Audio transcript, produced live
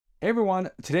Hey everyone,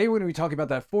 today we're going to be talking about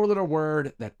that four-letter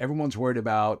word that everyone's worried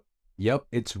about. Yep,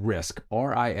 it's risk,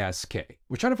 R-I-S-K.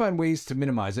 We're trying to find ways to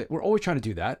minimize it. We're always trying to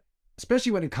do that,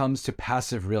 especially when it comes to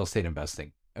passive real estate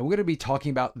investing. And we're going to be talking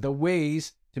about the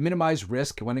ways to minimize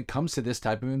risk when it comes to this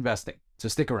type of investing. So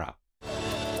stick around.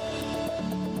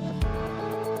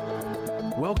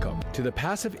 Welcome to the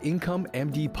Passive Income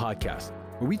MD podcast,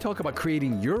 where we talk about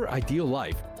creating your ideal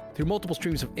life through multiple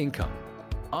streams of income.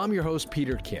 I'm your host,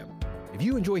 Peter Kim. If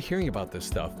you enjoy hearing about this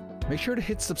stuff, make sure to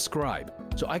hit subscribe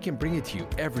so I can bring it to you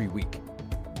every week.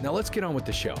 Now let's get on with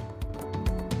the show.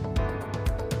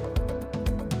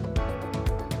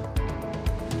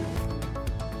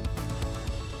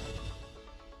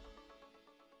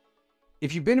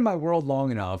 If you've been in my world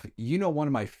long enough, you know one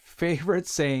of my favorite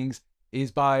sayings is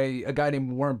by a guy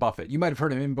named Warren Buffett. You might have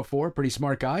heard of him before, pretty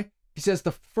smart guy. He says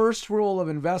the first rule of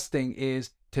investing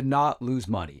is to not lose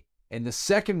money. And the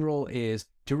second rule is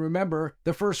to remember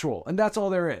the first rule, and that's all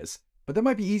there is. But that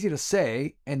might be easy to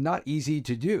say and not easy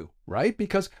to do, right?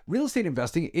 Because real estate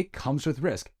investing, it comes with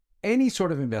risk. Any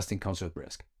sort of investing comes with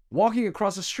risk. Walking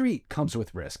across the street comes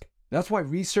with risk. That's why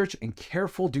research and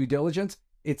careful due diligence,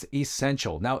 it's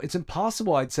essential. Now, it's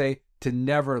impossible, I'd say, to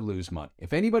never lose money.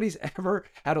 If anybody's ever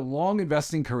had a long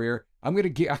investing career, I'm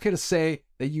gonna say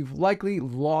that you've likely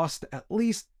lost at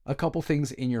least a couple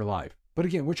things in your life. But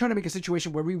again, we're trying to make a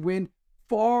situation where we win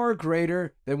far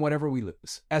greater than whatever we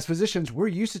lose. As physicians, we're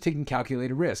used to taking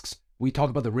calculated risks. We talk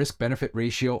about the risk-benefit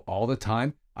ratio all the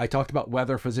time. I talked about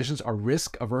whether physicians are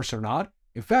risk-averse or not.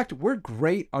 In fact, we're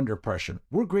great under pressure.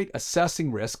 We're great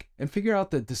assessing risk and figure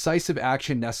out the decisive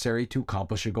action necessary to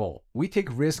accomplish a goal. We take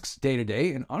risks day to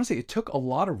day, and honestly, it took a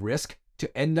lot of risk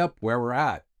to end up where we're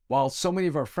at. While so many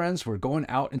of our friends were going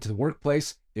out into the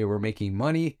workplace, they were making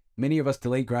money. Many of us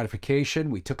delayed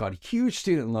gratification. We took on huge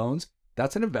student loans.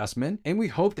 That's an investment. And we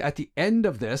hoped at the end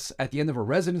of this, at the end of our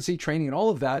residency training and all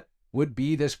of that, would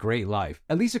be this great life.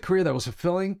 At least a career that was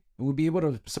fulfilling and would be able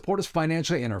to support us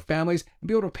financially and our families and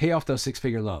be able to pay off those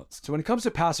six-figure loans. So when it comes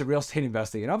to passive real estate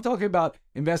investing, and I'm talking about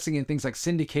investing in things like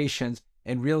syndications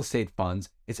and real estate funds,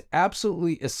 it's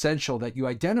absolutely essential that you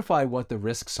identify what the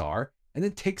risks are and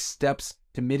then take steps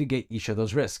to mitigate each of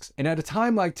those risks. And at a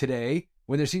time like today,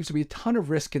 when there seems to be a ton of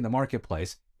risk in the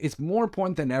marketplace, it's more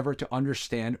important than ever to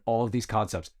understand all of these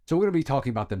concepts. So we're going to be talking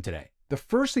about them today. The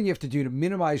first thing you have to do to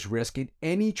minimize risk in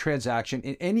any transaction,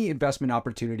 in any investment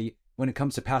opportunity when it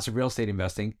comes to passive real estate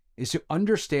investing is to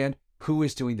understand who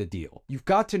is doing the deal. You've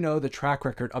got to know the track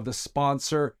record of the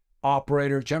sponsor,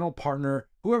 operator, general partner,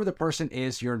 whoever the person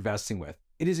is you're investing with.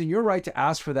 It is in your right to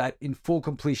ask for that in full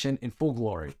completion, in full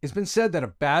glory. It's been said that a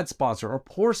bad sponsor or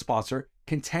poor sponsor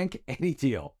can tank any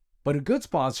deal. But a good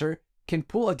sponsor can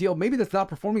pull a deal maybe that's not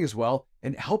performing as well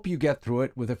and help you get through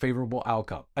it with a favorable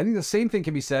outcome. I think the same thing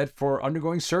can be said for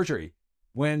undergoing surgery.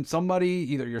 When somebody,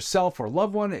 either yourself or a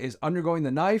loved one, is undergoing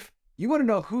the knife, you want to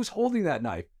know who's holding that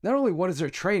knife. Not only what is their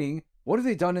training, what have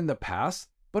they done in the past,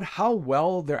 but how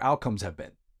well their outcomes have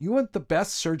been. You want the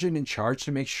best surgeon in charge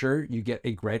to make sure you get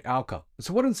a great outcome.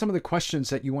 So what are some of the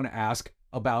questions that you want to ask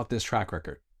about this track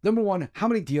record? Number one, how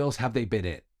many deals have they been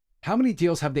in? How many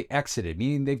deals have they exited,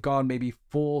 meaning they've gone maybe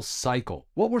full cycle?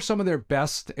 What were some of their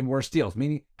best and worst deals,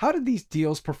 meaning how did these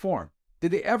deals perform?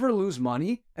 Did they ever lose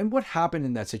money? And what happened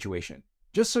in that situation?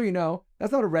 Just so you know,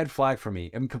 that's not a red flag for me,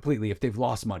 completely, if they've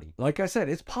lost money. Like I said,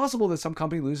 it's possible that some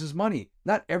company loses money.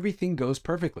 Not everything goes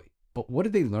perfectly. But what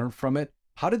did they learn from it?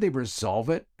 How did they resolve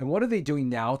it? And what are they doing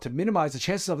now to minimize the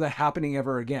chances of that happening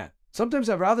ever again? Sometimes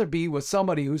I'd rather be with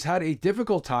somebody who's had a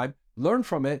difficult time, learn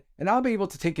from it, and I'll be able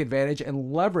to take advantage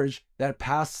and leverage that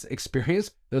past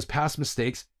experience, those past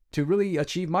mistakes, to really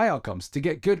achieve my outcomes, to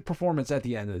get good performance at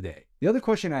the end of the day. The other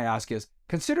question I ask is,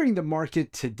 considering the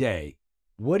market today,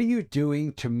 what are you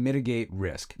doing to mitigate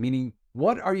risk? Meaning,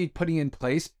 what are you putting in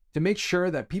place to make sure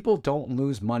that people don't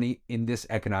lose money in this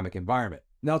economic environment?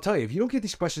 Now, I'll tell you, if you don't get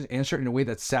these questions answered in a way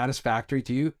that's satisfactory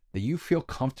to you, that you feel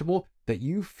comfortable, that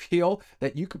you feel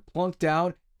that you could plunk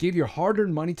down, give your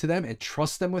hard-earned money to them and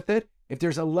trust them with it, if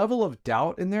there's a level of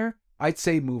doubt in there, I'd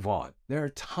say move on. There are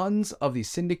tons of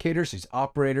these syndicators, these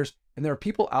operators, and there are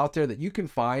people out there that you can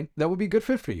find that would be a good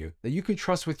fit for you, that you can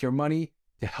trust with your money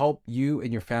to help you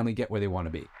and your family get where they want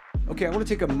to be. Okay, I want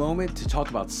to take a moment to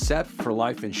talk about Set for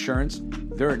Life Insurance.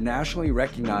 They're a nationally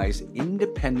recognized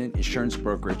independent insurance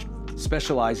brokerage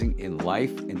specializing in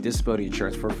life and disability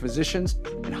insurance for physicians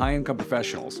and high-income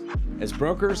professionals. As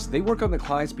brokers, they work on the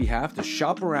client's behalf to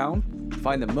shop around,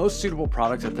 find the most suitable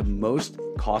products at the most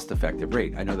cost-effective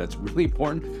rate. I know that's really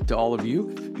important to all of you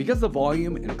because of the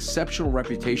volume and exceptional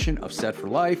reputation of Set for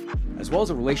Life, as well as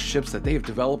the relationships that they have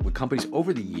developed with companies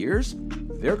over the years.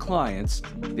 their clients,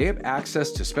 they have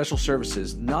access to special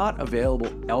services not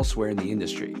available elsewhere in the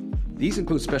industry. These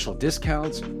include special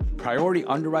discounts, priority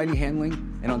underwriting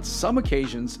handling, and on some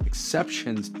occasions,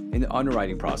 exceptions in the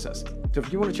underwriting process. So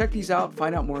if you want to check these out,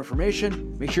 find out more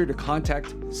information, make sure to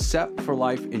contact SEP for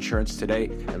Life Insurance today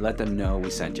and let them know we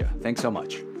sent you. Thanks so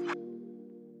much.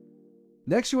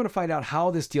 Next, you want to find out how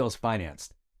this deal is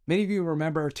financed. Many of you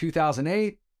remember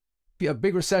 2008. A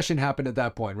big recession happened at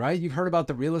that point, right? You've heard about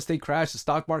the real estate crash, the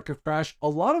stock market crash. A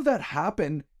lot of that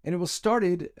happened, and it was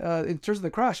started in terms of the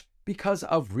crash because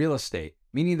of real estate,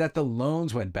 meaning that the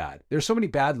loans went bad. There's so many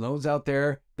bad loans out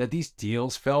there that these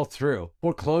deals fell through.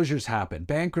 Foreclosures happen,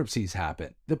 bankruptcies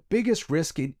happen. The biggest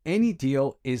risk in any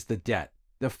deal is the debt,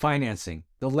 the financing,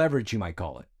 the leverage, you might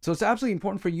call it. So it's absolutely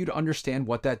important for you to understand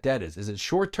what that debt is. Is it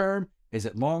short-term? Is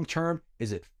it long-term?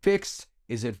 Is it fixed?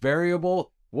 Is it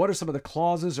variable? What are some of the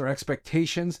clauses or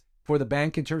expectations for the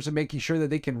bank in terms of making sure that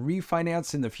they can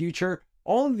refinance in the future?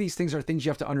 All of these things are things you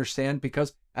have to understand,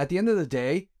 because at the end of the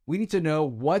day, we need to know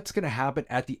what's going to happen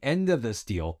at the end of this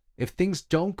deal if things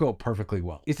don't go perfectly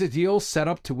well. Is the deal set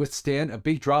up to withstand a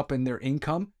big drop in their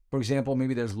income? For example,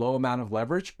 maybe there's low amount of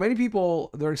leverage. Many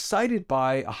people, they're excited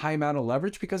by a high amount of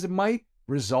leverage because it might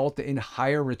result in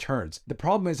higher returns. The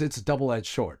problem is it's a double-edged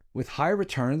sword. With higher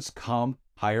returns come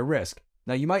higher risk.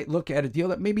 Now, you might look at a deal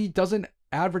that maybe doesn't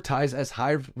advertise as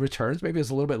high returns, maybe it's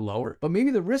a little bit lower, but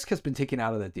maybe the risk has been taken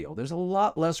out of that deal. There's a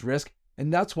lot less risk,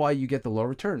 and that's why you get the low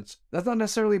returns. That's not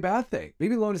necessarily a bad thing.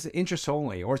 Maybe the loan is interest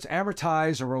only, or it's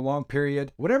amortized over a long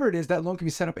period. Whatever it is, that loan can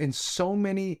be set up in so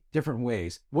many different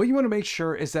ways. What you want to make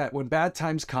sure is that when bad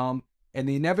times come, and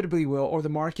they inevitably will, or the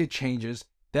market changes,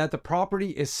 that the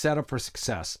property is set up for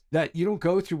success. That you don't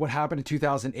go through what happened in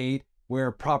 2008, where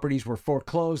properties were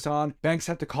foreclosed on, banks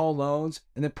had to call loans,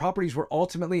 and then properties were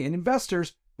ultimately, and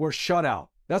investors were shut out.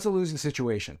 That's a losing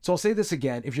situation. So I'll say this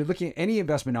again, if you're looking at any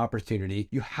investment opportunity,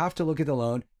 you have to look at the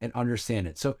loan and understand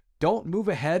it. So don't move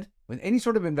ahead with any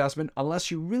sort of investment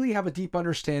unless you really have a deep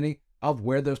understanding of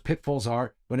where those pitfalls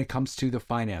are when it comes to the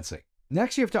financing.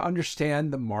 Next, you have to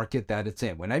understand the market that it's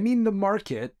in. When I mean the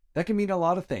market, that can mean a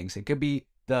lot of things. It could be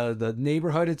the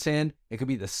neighborhood it's in, it could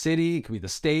be the city, it could be the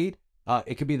state,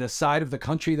 it could be the side of the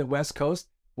country, the West Coast,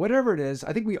 whatever it is.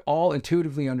 I think we all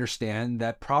intuitively understand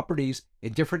that properties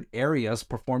in different areas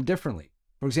perform differently.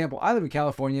 For example, I live in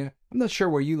California. I'm not sure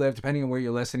where you live, depending on where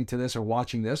you're listening to this or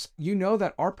watching this. You know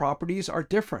that our properties are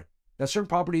different. That certain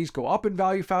properties go up in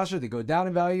value faster, they go down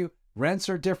in value. Rents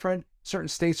are different. Certain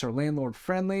states are landlord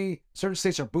friendly. Certain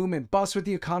states are boom and bust with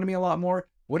the economy a lot more.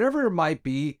 Whatever it might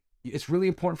be, it's really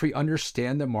important for you to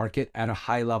understand the market at a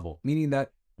high level, meaning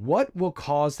that what will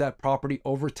cause that property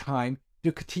over time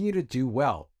to continue to do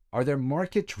well? Are there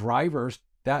market drivers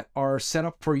that are set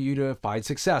up for you to find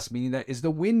success, meaning that is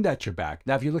the wind at your back?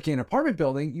 Now, if you're looking at an apartment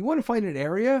building, you want to find an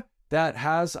area that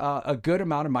has a good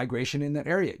amount of migration in that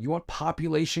area. You want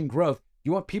population growth.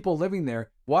 You want people living there.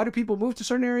 Why do people move to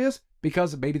certain areas?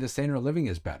 Because maybe the standard of living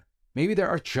is better. Maybe there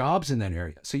are jobs in that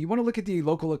area. So you want to look at the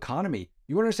local economy.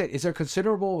 You want to understand, is there a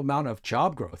considerable amount of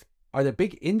job growth? Are there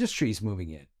big industries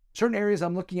moving in? Certain areas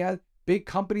I'm looking at, big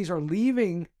companies are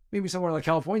leaving maybe somewhere like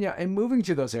California and moving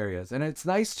to those areas. And it's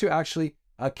nice to actually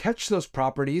catch those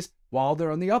properties while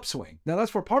they're on the upswing. Now,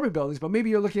 that's for apartment buildings, but maybe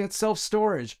you're looking at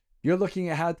self-storage. You're looking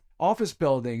at office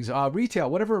buildings, retail,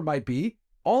 whatever it might be.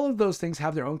 All of those things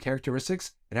have their own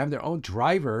characteristics and have their own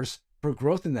drivers for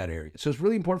growth in that area. So it's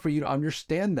really important for you to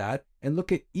understand that and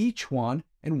look at each one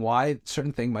and why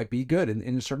certain thing might be good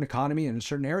in a certain economy and in a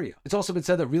certain area. It's also been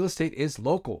said that real estate is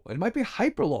local. It might be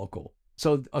hyper local.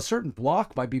 So a certain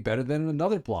block might be better than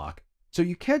another block. So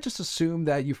you can't just assume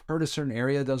that you've heard a certain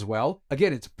area does well.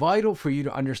 Again, it's vital for you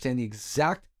to understand the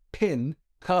exact pin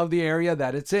of the area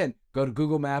that it's in. Go to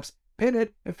Google Maps, pin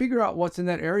it, and figure out what's in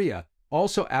that area.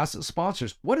 Also ask the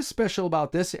sponsors, what is special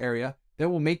about this area that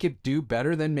will make it do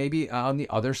better than maybe on the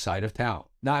other side of town?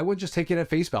 Now, I wouldn't just take it at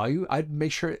face value. I'd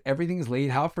make sure everything is laid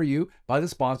out for you by the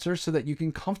sponsors so that you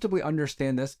can comfortably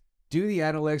understand this, do the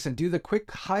analytics, and do the quick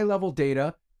high-level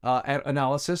data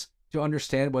analysis to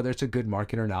understand whether it's a good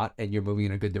market or not, and you're moving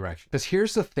in a good direction. Because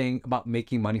here's the thing about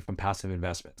making money from passive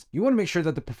investments. You want to make sure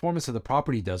that the performance of the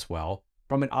property does well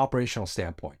from an operational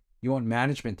standpoint. You want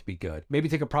management to be good. Maybe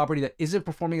take a property that isn't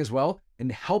performing as well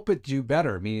and help it do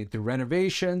better, meaning through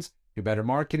renovations, through better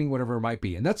marketing, whatever it might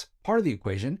be. And that's part of the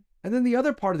equation. And then the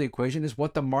other part of the equation is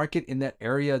what the market in that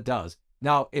area does.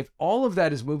 Now, if all of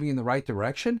that is moving in the right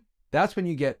direction, that's when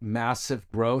you get massive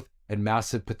growth and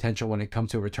massive potential when it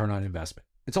comes to a return on investment.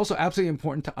 It's also absolutely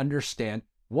important to understand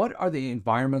what are the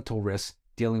environmental risks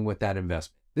dealing with that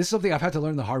investment. This is something I've had to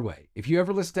learn the hard way. If you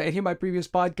ever listen to any of my previous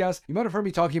podcasts, you might have heard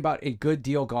me talking about a good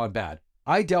deal gone bad.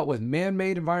 I dealt with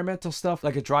man-made environmental stuff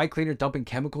like a dry cleaner dumping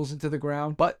chemicals into the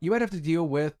ground, but you might have to deal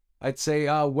with, I'd say,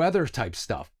 weather type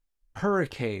stuff,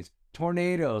 hurricanes,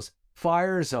 tornadoes,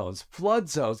 fire zones, flood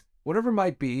zones, whatever it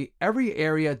might be. Every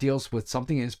area deals with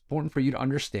something, and it's important for you to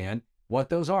understand what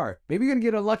those are. Maybe you're going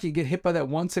to get unlucky and get hit by that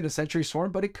once in a century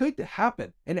storm, but it could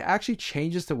happen. And it actually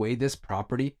changes the way this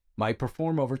property might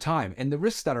perform over time and the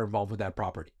risks that are involved with that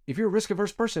property. If you're a risk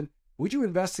averse person, would you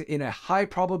invest in a high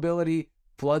probability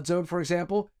flood zone, for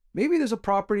example? Maybe there's a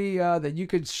property that you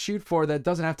could shoot for that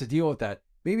doesn't have to deal with that.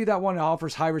 Maybe that one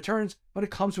offers high returns, but it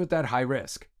comes with that high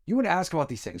risk. You want to ask about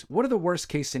these things. What are the worst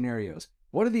case scenarios?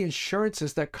 What are the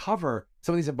insurances that cover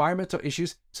some of these environmental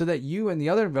issues so that you and the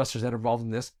other investors that are involved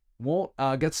in this won't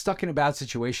get stuck in a bad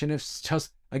situation if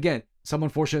just, again, some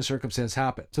unfortunate circumstance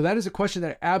happens? So that is a question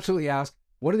that I absolutely ask.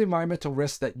 What are the environmental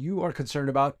risks that you are concerned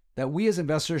about, that we as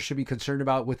investors should be concerned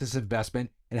about with this investment?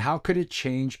 And how could it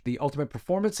change the ultimate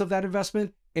performance of that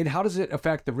investment? And how does it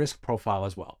affect the risk profile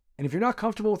as well? And if you're not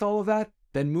comfortable with all of that,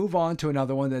 then move on to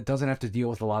another one that doesn't have to deal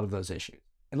with a lot of those issues.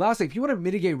 And lastly, if you want to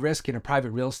mitigate risk in a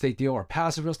private real estate deal or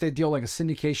passive real estate deal like a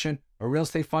syndication or real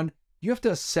estate fund, you have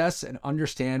to assess and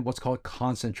understand what's called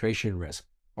concentration risk.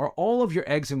 Are all of your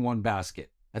eggs in one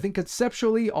basket? I think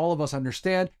conceptually, all of us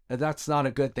understand that that's not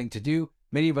a good thing to do.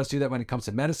 Many of us do that when it comes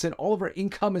to medicine. All of our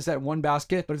income is that one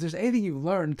basket. But if there's anything you've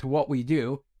learned through what we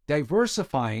do,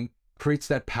 diversifying creates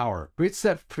that power, creates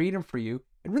that freedom for you,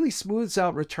 and really smooths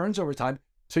out returns over time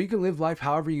so you can live life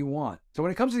however you want. So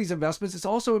when it comes to these investments, it's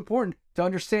also important to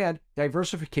understand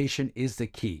diversification is the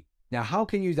key. Now, how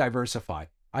can you diversify?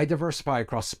 I diversify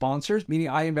across sponsors, meaning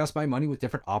I invest my money with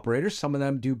different operators. Some of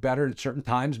them do better at certain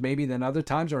times, maybe than other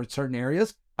times or in certain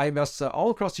areas. I invest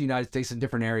all across the United States in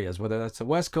different areas, whether that's the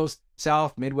West Coast,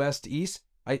 South, Midwest, East.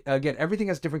 Again, everything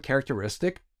has different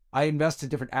characteristic. I invest in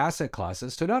different asset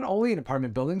classes. So not only in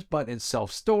apartment buildings, but in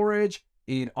self-storage,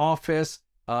 in office,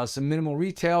 some minimal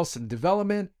retail, some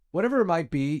development, whatever it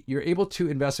might be. You're able to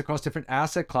invest across different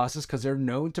asset classes because they're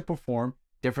known to perform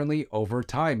differently over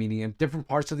time, meaning in different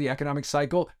parts of the economic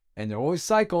cycle, and there are always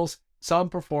cycles, some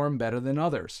perform better than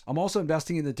others. I'm also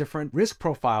investing in the different risk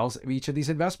profiles of each of these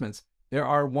investments. There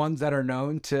are ones that are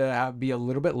known to be a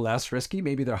little bit less risky.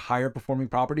 Maybe they're higher performing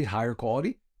properties, higher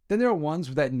quality. Then there are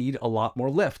ones that need a lot more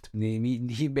lift. They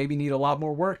maybe need a lot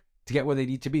more work to get where they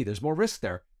need to be. There's more risk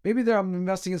there. Maybe I'm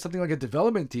investing in something like a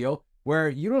development deal where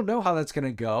you don't know how that's going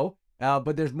to go,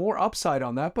 but there's more upside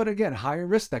on that. But again, higher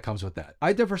risk that comes with that.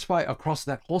 I diversify across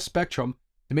that whole spectrum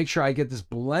to make sure I get this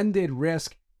blended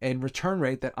risk and return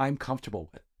rate that I'm comfortable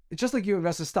with. It's just like you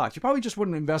invest in stocks. You probably just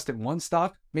wouldn't invest in one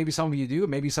stock. Maybe some of you do.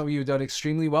 Maybe some of you have done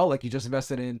extremely well, like you just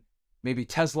invested in maybe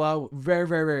Tesla very,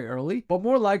 very, very early. But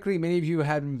more likely, many of you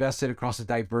have invested across a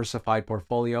diversified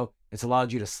portfolio. It's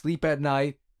allowed you to sleep at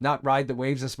night, not ride the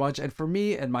waves as much. And for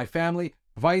me and my family,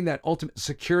 providing that ultimate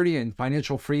security and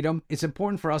financial freedom, it's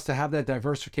important for us to have that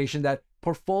diversification, that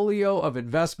portfolio of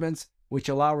investments, which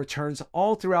allow returns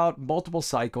all throughout multiple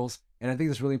cycles. And I think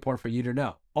that's really important for you to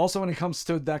know. Also, when it comes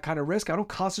to that kind of risk, I don't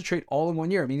concentrate all in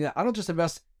 1 year. I mean, I don't just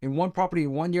invest in one property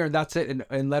in 1 year and that's it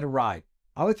and let it ride.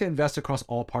 I like to invest across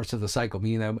all parts of the cycle,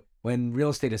 meaning that when real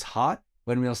estate is hot,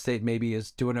 when real estate maybe is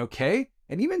doing okay,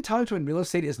 and even times when real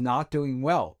estate is not doing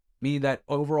well, meaning that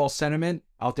overall sentiment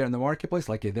out there in the marketplace,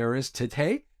 like there is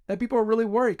today, that people are really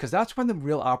worried because that's when the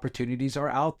real opportunities are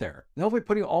out there. And hopefully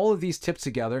putting all of these tips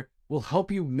together will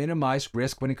help you minimize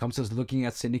risk when it comes to looking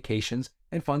at syndications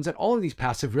and funds and all of these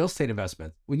passive real estate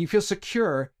investments. When you feel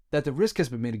secure that the risk has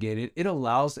been mitigated, it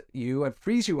allows you and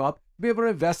frees you up to be able to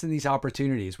invest in these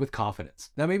opportunities with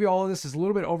confidence. Now, maybe all of this is a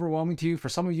little bit overwhelming to you. For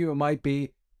some of you, it might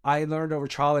be. I learned over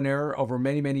trial and error over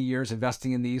many, many years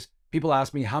investing in these. People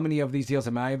ask me, how many of these deals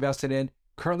am I invested in?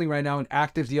 Currently right now in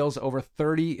active deals, over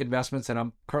 30 investments that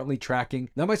I'm currently tracking.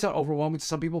 That might sound overwhelming to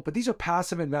some people, but these are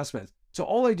passive investments. So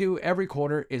all I do every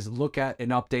quarter is look at an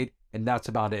update, and that's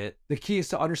about it. The key is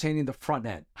to understanding the front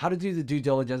end, how to do the due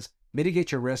diligence,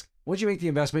 mitigate your risk. Once you make the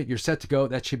investment, you're set to go.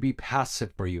 That should be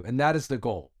passive for you, and that is the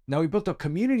goal. Now, we built up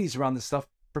communities around this stuff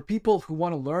for people who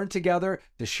want to learn together,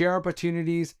 to share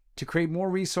opportunities, to create more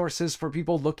resources for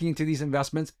people looking into these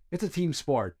investments. It's a team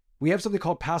sport. We have something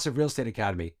called Passive Real Estate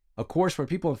Academy, a course where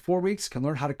people in 4 weeks can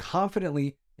learn how to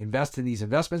confidently invest in these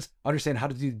investments, understand how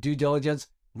to do due diligence,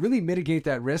 really mitigate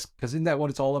that risk, because isn't that what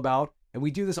it's all about? And we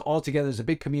do this all together as a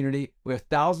big community. We have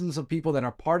thousands of people that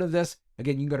are part of this.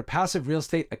 Again, you can go to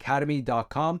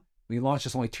passiverealestateacademy.com. We launch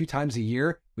this only 2 times a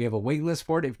year. We have a wait list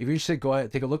for it. If you're interested, go ahead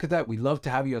and take a look at that. We'd love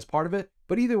to have you as part of it.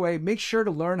 But either way, make sure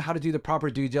to learn how to do the proper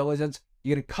due diligence.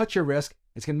 You're going to cut your risk.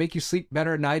 It's going to make you sleep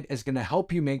better at night. It's going to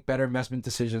help you make better investment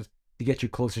decisions to get you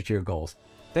closer to your goals.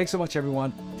 Thanks so much,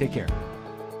 everyone. Take care.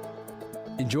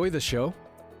 Enjoy the show?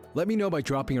 Let me know by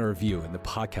dropping a review in the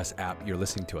podcast app you're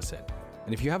listening to us in.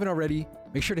 And if you haven't already,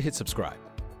 make sure to hit subscribe.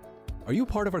 Are you a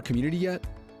part of our community yet?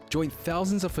 Join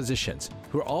thousands of physicians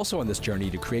who are also on this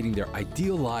journey to creating their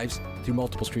ideal lives through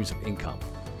multiple streams of income.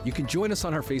 You can join us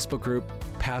on our Facebook group,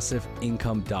 Passive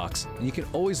Income Docs, and you can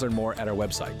always learn more at our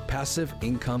website,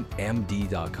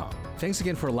 passiveincomemd.com. Thanks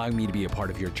again for allowing me to be a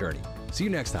part of your journey. See you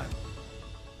next time.